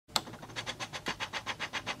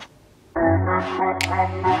So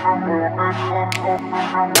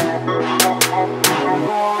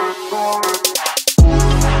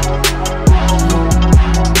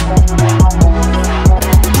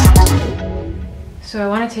I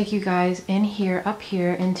want to take you guys in here, up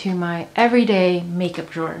here, into my everyday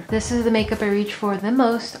makeup drawer. This is the makeup I reach for the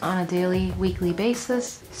most on a daily, weekly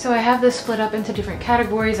basis. So I have this split up into different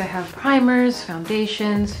categories. I have primers,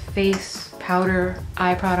 foundations, face, powder,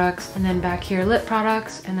 eye products, and then back here lip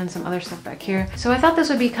products, and then some other stuff back here. So I thought this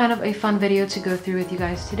would be kind of a fun video to go through with you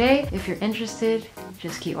guys today. If you're interested,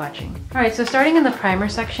 just keep watching. All right, so starting in the primer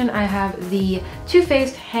section, I have the Too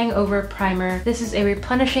Faced Hangover Primer. This is a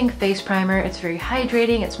replenishing face primer. It's very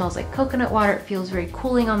hydrating. It smells like coconut water. It feels very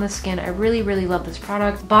cooling on the skin. I really, really love this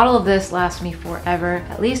product. A bottle of this lasts me forever,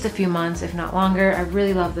 at least a few months, if not longer. I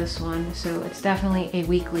really love this one, so it's definitely a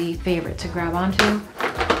weekly favorite to grab onto.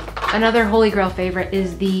 Another holy grail favorite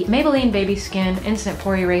is the Maybelline Baby Skin Instant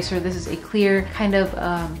Pore Eraser. This is a clear, kind of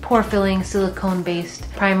pore filling, silicone based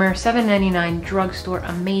primer. $7.99, drugstore,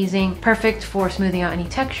 amazing. Perfect for smoothing out any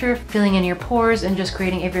texture, filling in your pores, and just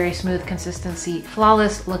creating a very smooth consistency,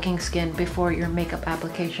 flawless looking skin before your makeup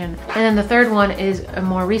application. And then the third one is a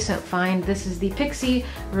more recent find. This is the Pixi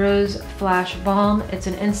Rose Flash Balm. It's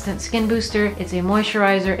an instant skin booster. It's a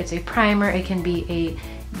moisturizer, it's a primer, it can be a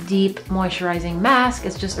deep moisturizing mask.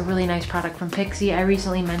 It's just a really nice product from Pixi. I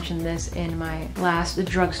recently mentioned this in my last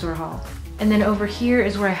drugstore haul. And then over here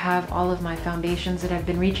is where I have all of my foundations that I've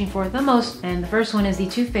been reaching for the most. And the first one is the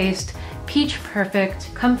Too Faced Peach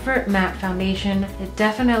Perfect Comfort Matte Foundation. It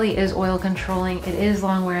definitely is oil controlling. It is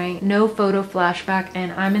long wearing, no photo flashback,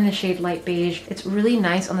 and I'm in the shade light beige. It's really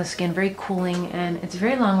nice on the skin, very cooling, and it's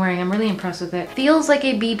very long wearing. I'm really impressed with it. Feels like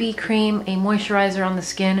a BB cream, a moisturizer on the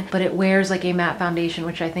skin, but it wears like a matte foundation,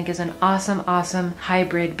 which I think is an awesome, awesome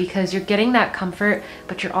hybrid because you're getting that comfort,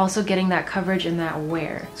 but you're also getting that coverage and that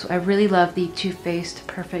wear. So I really love the Too Faced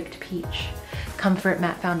Perfect Peach Comfort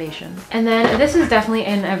Matte Foundation. And then this is definitely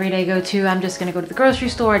an everyday go-to. I'm just gonna go to the grocery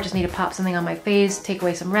store. I just need to pop something on my face, take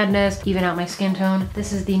away some redness, even out my skin tone.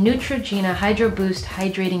 This is the Neutrogena Hydro Boost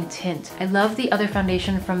Hydrating Tint. I love the other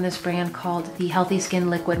foundation from this brand called the Healthy Skin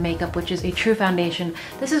Liquid Makeup, which is a true foundation.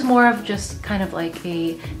 This is more of just kind of like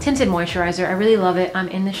a tinted moisturizer. I really love it. I'm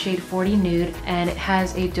in the shade 40 Nude, and it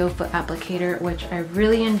has a doe foot applicator, which I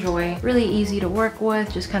really enjoy. Really easy to work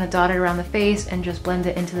with. Just kind of dot it around the face and just blend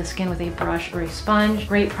it into the skin with a brush or a sponge.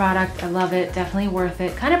 Great product. I love it. Definitely worth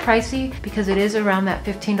it. Kind of pricey because it is around that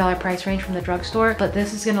 $15 price range from the drugstore, but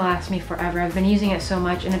this is gonna last me forever. I've been using it so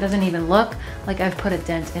much and it doesn't even look like I've put a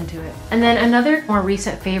dent into it. And then another more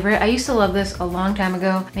recent favorite, I used to love this a long time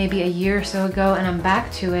ago, maybe a year or so ago, and I'm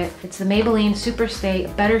back to it. It's the Maybelline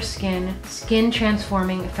Superstay Better Skin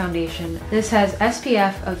Transforming Foundation. This has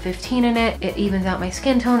SPF of 15 in it. It evens out my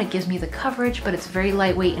skin tone. It gives me the coverage, but it's very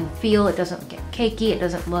lightweight in feel. It doesn't get cakey. It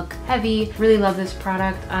doesn't look heavy. Really love this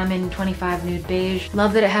product. I'm in 25 Nude Beige.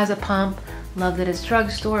 Love that it has a pump. Love that it's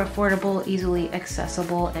drugstore, affordable, easily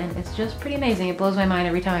accessible, and it's just pretty amazing. It blows my mind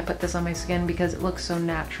every time I put this on my skin because it looks so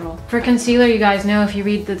natural. For concealer, you guys know, if you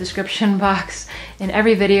read the description box in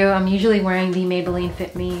every video, I'm usually wearing the Maybelline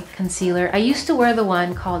Fit Me concealer. I used to wear the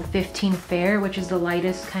one called 15 Fair, which is the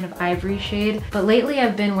lightest kind of ivory shade, but lately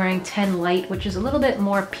I've been wearing 10 Light, which is a little bit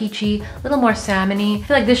more peachy, a little more salmon-y. I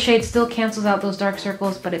feel like this shade still cancels out those dark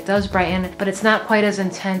circles, but it does brighten, but it's not quite as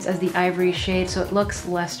intense as the ivory shade, so it looks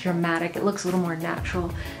less dramatic. It looks a little more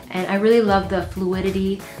natural, and I really love the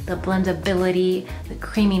fluidity, the blendability, the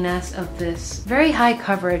creaminess of this very high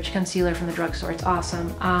coverage concealer from the drugstore. It's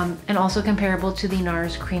awesome, and also comparable to the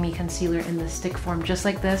NARS Creamy Concealer in the stick form, just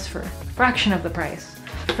like this, for a fraction of the price.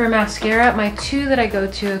 For mascara, my two that I go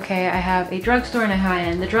to, okay, I have a drugstore and a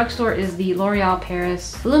high-end. The drugstore is the L'Oreal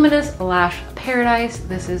Paris Luminous Lash Paradise.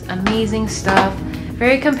 This is amazing stuff.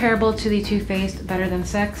 Very comparable to the Too Faced Better Than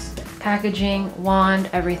Sex. Packaging, wand,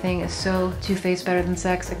 everything is so Too Faced Better Than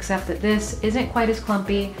Sex, except that this isn't quite as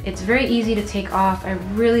clumpy. It's very easy to take off. I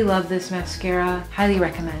really love this mascara. Highly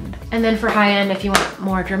recommend. And then for high-end, if you want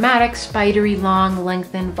more dramatic, spidery, long,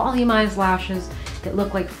 lengthened, volumized lashes that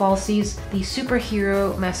look like falsies, the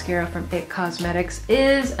Superhero Mascara from IT Cosmetics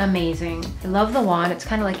is amazing. I love the wand. It's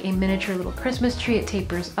kind of like a miniature little Christmas tree. It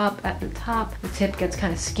tapers up at the top. The tip gets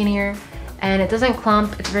kind of skinnier, and it doesn't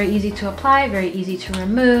clump. It's very easy to apply, very easy to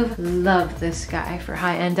remove. Love this guy for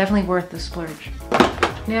high-end. Definitely worth the splurge.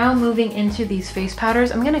 Now moving into these face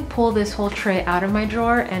powders, I'm gonna pull this whole tray out of my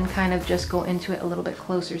drawer and kind of just go into it a little bit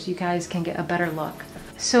closer so you guys can get a better look.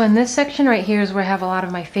 So in this section right here is where I have a lot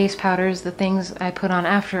of my face powders, the things I put on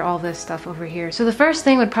after all this stuff over here. So the first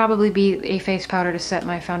thing would probably be a face powder to set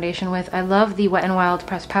my foundation with. I love the Wet n Wild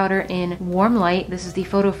pressed powder in Warm Light. This is the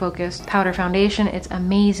photo focused powder foundation. It's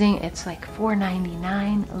amazing. It's like $4.99.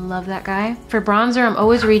 I love that guy. For bronzer, I'm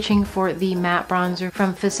always reaching for the matte bronzer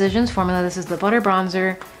from Physicians Formula. This is the Butter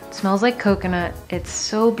Bronzer. It smells like coconut. It's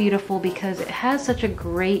so beautiful because it has such a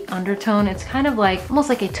great undertone. It's kind of like almost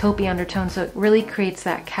like a taupey undertone, so it really creates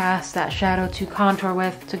that cast, that shadow to contour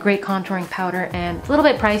with. It's a great contouring powder, and it's a little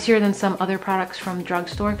bit pricier than some other products from the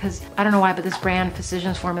drugstore, because I don't know why, but this brand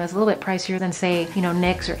Physicians Formula is a little bit pricier than, say, you know,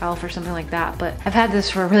 NYX or ELF or something like that. But I've had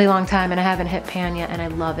this for a really long time and I haven't hit pan yet, and I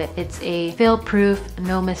love it. It's a fail-proof,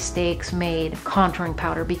 no mistakes made contouring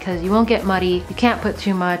powder because you won't get muddy, you can't put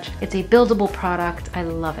too much. It's a buildable product. I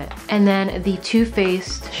love it. And then the Too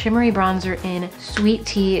Faced Shimmery Bronzer in Sweet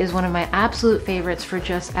Tea is one of my absolute favorites for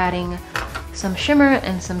just adding some shimmer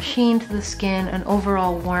and some sheen to the skin, an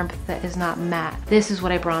overall warmth that is not matte. This is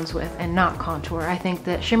what I bronze with and not contour. I think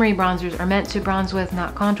that shimmery bronzers are meant to bronze with,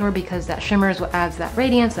 not contour, because that shimmer is what adds that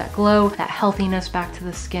radiance, that glow, that healthiness back to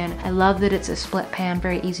the skin. I love that it's a split pan,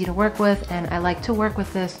 very easy to work with, and I like to work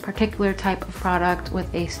with this particular type of product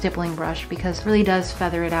with a stippling brush because it really does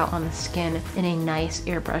feather it out on the skin in a nice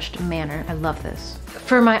airbrushed manner. I love this.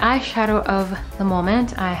 For my eyeshadow of the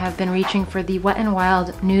moment, I have been reaching for the Wet n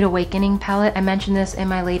Wild Nude Awakening palette. I mentioned this in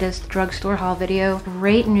my latest drugstore haul video.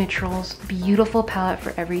 Great neutrals, beautiful palette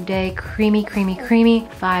for every day, creamy, creamy, creamy,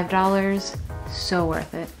 $5. So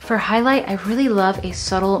worth it. For highlight, I really love a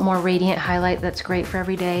subtle, more radiant highlight that's great for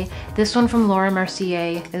every day. This one from Laura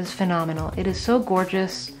Mercier is phenomenal. It is so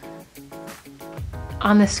gorgeous.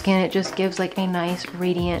 On the skin, it just gives like a nice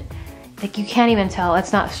radiant, like you can't even tell.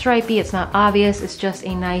 It's not stripy, it's not obvious, it's just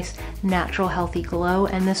a nice, natural, healthy glow.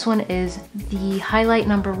 And this one is the highlight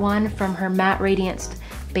 #1 from her Matte Radianced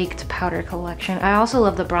Baked Powder collection. I also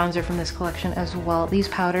love the bronzer from this collection as well. These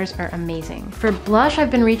powders are amazing. For blush,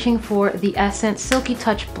 I've been reaching for the Essence Silky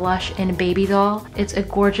Touch Blush in Babydoll. It's a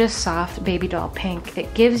gorgeous, soft Babydoll pink.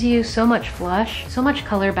 It gives you so much flush, so much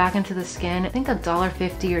color back into the skin. I think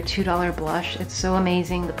 $1.50 or $2 blush. It's so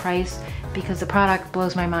amazing, the price, because the product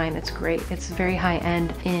blows my mind. It's great. It's very high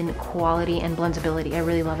end in quality and blendability. I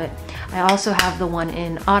really love it. I also have the one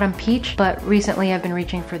in Autumn Peach, but recently I've been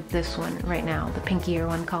reaching for this one right now, the pinkier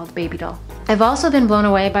one called Babydoll. I've also been blown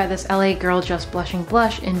away by this LA Girl Just Blushing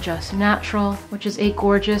Blush in Just Natural, which is a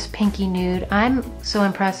gorgeous pinky nude. I'm so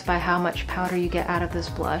impressed by how much powder you get out of this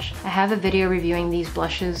blush. I have a video reviewing these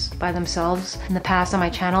blushes by themselves in the past on my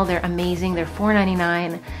channel. They're amazing. They're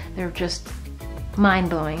 $4.99. They're just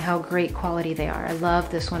mind-blowing how great quality they are. I love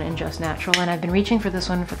this one in Just Natural, and I've been reaching for this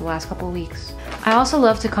one for the last couple of weeks. I also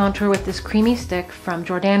love to contour with this creamy stick from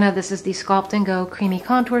Jordana. This is the Sculpt and Go Creamy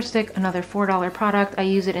Contour Stick, another $4 product. I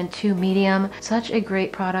use it in 2 medium. Such a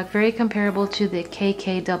great product, very comparable to the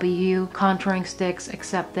KKW contouring sticks,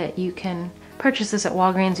 except that you can purchase this at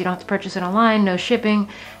Walgreens. You don't have to purchase it online, no shipping,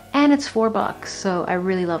 and it's $4, so I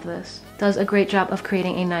really love this. Does a great job of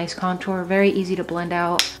creating a nice contour, very easy to blend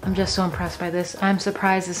out. I'm just so impressed by this. I'm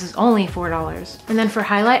surprised this is only $4. And then for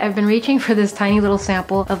highlight, I've been reaching for this tiny little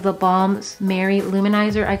sample of the Balm's Mary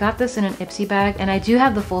Luminizer. I got this in an Ipsy bag, and I do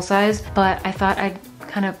have the full size, but I thought I'd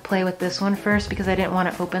kind of play with this one first because I didn't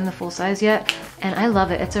want to open the full size yet. And I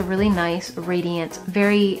love it. It's a really nice, radiant,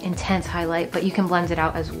 very intense highlight, but you can blend it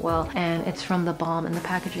out as well. And it's from the Balm, and the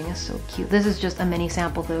packaging is so cute. This is just a mini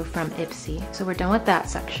sample though from Ipsy. So we're done with that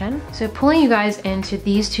section. So pulling you guys into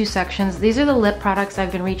these 2 sections, these are the lip products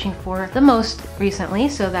I've been reaching for the most recently,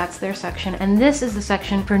 so that's their section. And this is the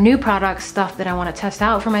section for new products, stuff that I want to test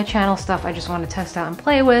out for my channel, stuff I just want to test out and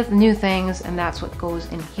play with, new things, and that's what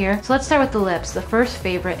goes in here. So let's start with the lips. The first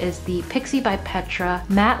favorite is the Pixi by Petra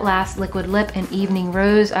Matte Last Liquid Lip in Evening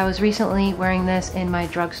Rose. I was recently wearing this in my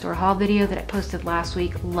drugstore haul video that I posted last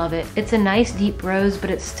week. Love it. It's a nice deep rose, but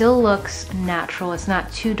it still looks natural. It's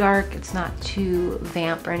not too dark, it's not too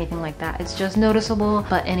vamp or anything like that. It's just noticeable,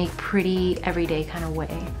 but in a pretty everyday kind of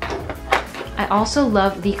way. I also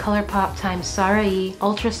love the Colourpop x ILUVSARAHIIi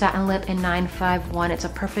Ultra Satin Lip in 951. It's a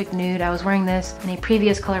perfect nude. I was wearing this in a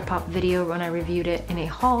previous Colourpop video when I reviewed it in a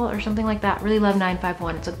haul or something like that. Really love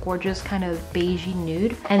 951. It's a gorgeous kind of beigey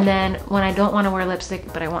nude. And then when I don't want to wear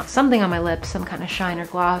lipstick but I want something on my lips, some kind of shine or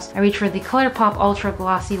gloss, I reach for the Colourpop Ultra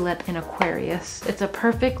Glossy Lip in Aquarius. It's a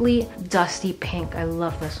perfectly dusty pink. I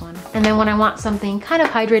love this one. And then when I want something kind of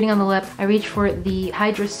hydrating on the lip, I reach for the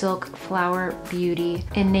Hydra Silk Flower Beauty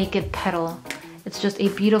in Naked Petal. It's just a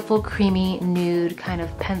beautiful creamy nude kind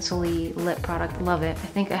of pencil-y lip product. Love it. I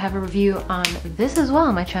think I have a review on this as well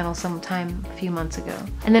on my channel sometime a few months ago.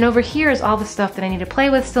 And then over here is all the stuff that I need to play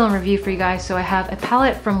with still and review for you guys. So I have a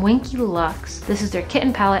palette from Winky Luxe. This is their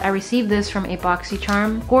Kitten palette. I received this from a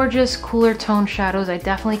BoxyCharm. Gorgeous, cooler tone shadows. I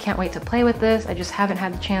definitely can't wait to play with this. I just haven't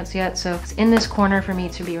had the chance yet, so it's in this corner for me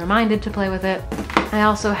to be reminded to play with it. I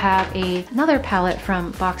also have another palette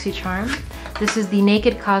from BoxyCharm. This is the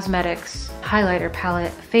Naked Cosmetics highlighter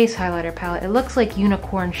palette, face highlighter palette. It looks like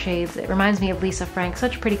unicorn shades. It reminds me of Lisa Frank,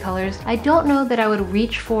 such pretty colors. I don't know that I would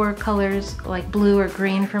reach for colors like blue or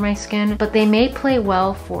green for my skin, but they may play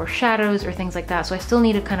well for shadows or things like that. So I still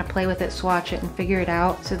need to kind of play with it, swatch it, and figure it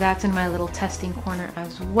out. So that's in my little testing corner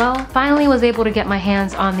as well. Finally was able to get my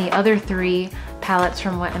hands on the other 3 palettes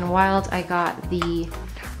from Wet n Wild. I got the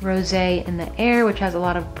Rosé in the Air, which has a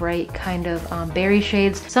lot of bright kind of berry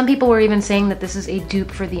shades. Some people were even saying that this is a dupe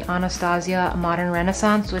for the Anastasia Modern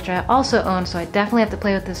Renaissance, which I also own, so I definitely have to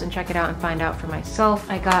play with this and check it out and find out for myself.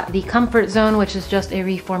 I got the Comfort Zone, which is just a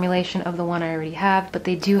reformulation of the one I already have, but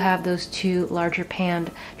they do have those 2 larger panned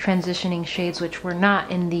transitioning shades, which were not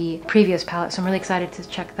in the previous palette, so I'm really excited to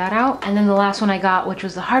check that out. And then the last one I got, which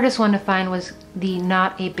was the hardest one to find, was the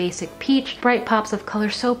Not a Basic Peach. Bright pops of color,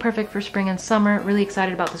 so perfect for spring and summer. Really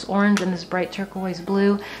excited about this orange and this bright turquoise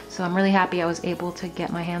blue, so I'm really happy I was able to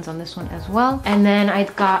get my hands on this one as well. And then I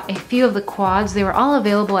got a few of the quads. They were all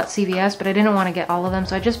available at CVS, but I didn't want to get all of them,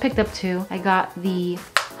 so I just picked up 2. I got the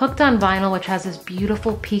Hooked on Vinyl, which has this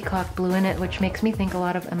beautiful peacock blue in it, which makes me think a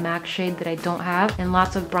lot of a MAC shade that I don't have, and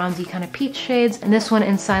lots of bronzy kind of peach shades. And this one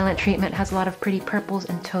in Silent Treatment has a lot of pretty purples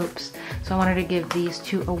and taupes, so I wanted to give these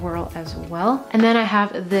 2 a whirl as well. And then I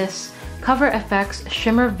have this Cover FX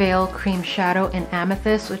Shimmer Veil Cream Shadow in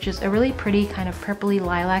Amethyst, which is a really pretty kind of purpley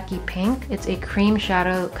lilac-y pink. It's a cream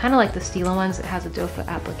shadow, kind of like the Stila ones. It has a doe foot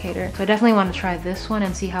applicator. So I definitely want to try this one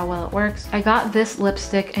and see how well it works. I got this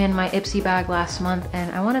lipstick in my Ipsy bag last month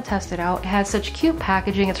and I want to test it out. It has such cute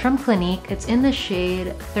packaging. It's from Clinique. It's in the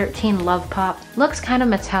shade 13 Love Pop. Looks kind of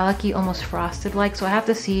metallic-y, almost frosted-like, so I have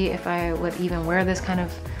to see if I would even wear this kind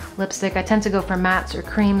of lipstick. I tend to go for mattes or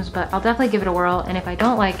creams, but I'll definitely give it a whirl, and if I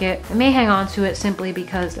don't like it, I may hang on to it simply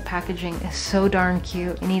because the packaging is so darn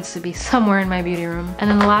cute. It needs to be somewhere in my beauty room. And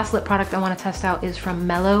then the last lip product I want to test out is from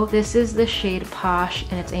Mellow. This is the shade Posh,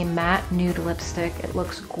 and it's a matte nude lipstick. It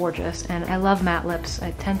looks gorgeous, and I love matte lips.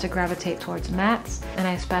 I tend to gravitate towards mattes, and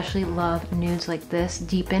I especially love nudes like this,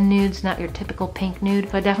 deep in nudes, not your typical pink nude.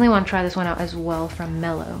 So I definitely want to try this one out as well from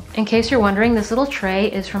Mellow. In case you're wondering, this little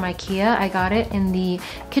tray is from IKEA. I got it in the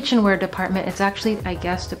kitchenware department. It's actually, I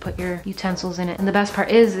guess, to put your utensils in it. And the best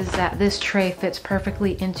part is that this tray fits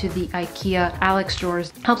perfectly into the IKEA Alex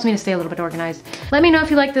drawers. Helps me to stay a little bit organized. Let me know if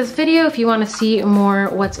you like this video, if you want to see more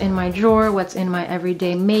what's in my drawer, what's in my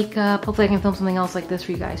everyday makeup. Hopefully I can film something else like this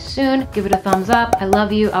for you guys soon. Give it a thumbs up. I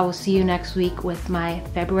love you. I will see you next week with my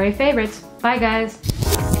February favorites. Bye guys.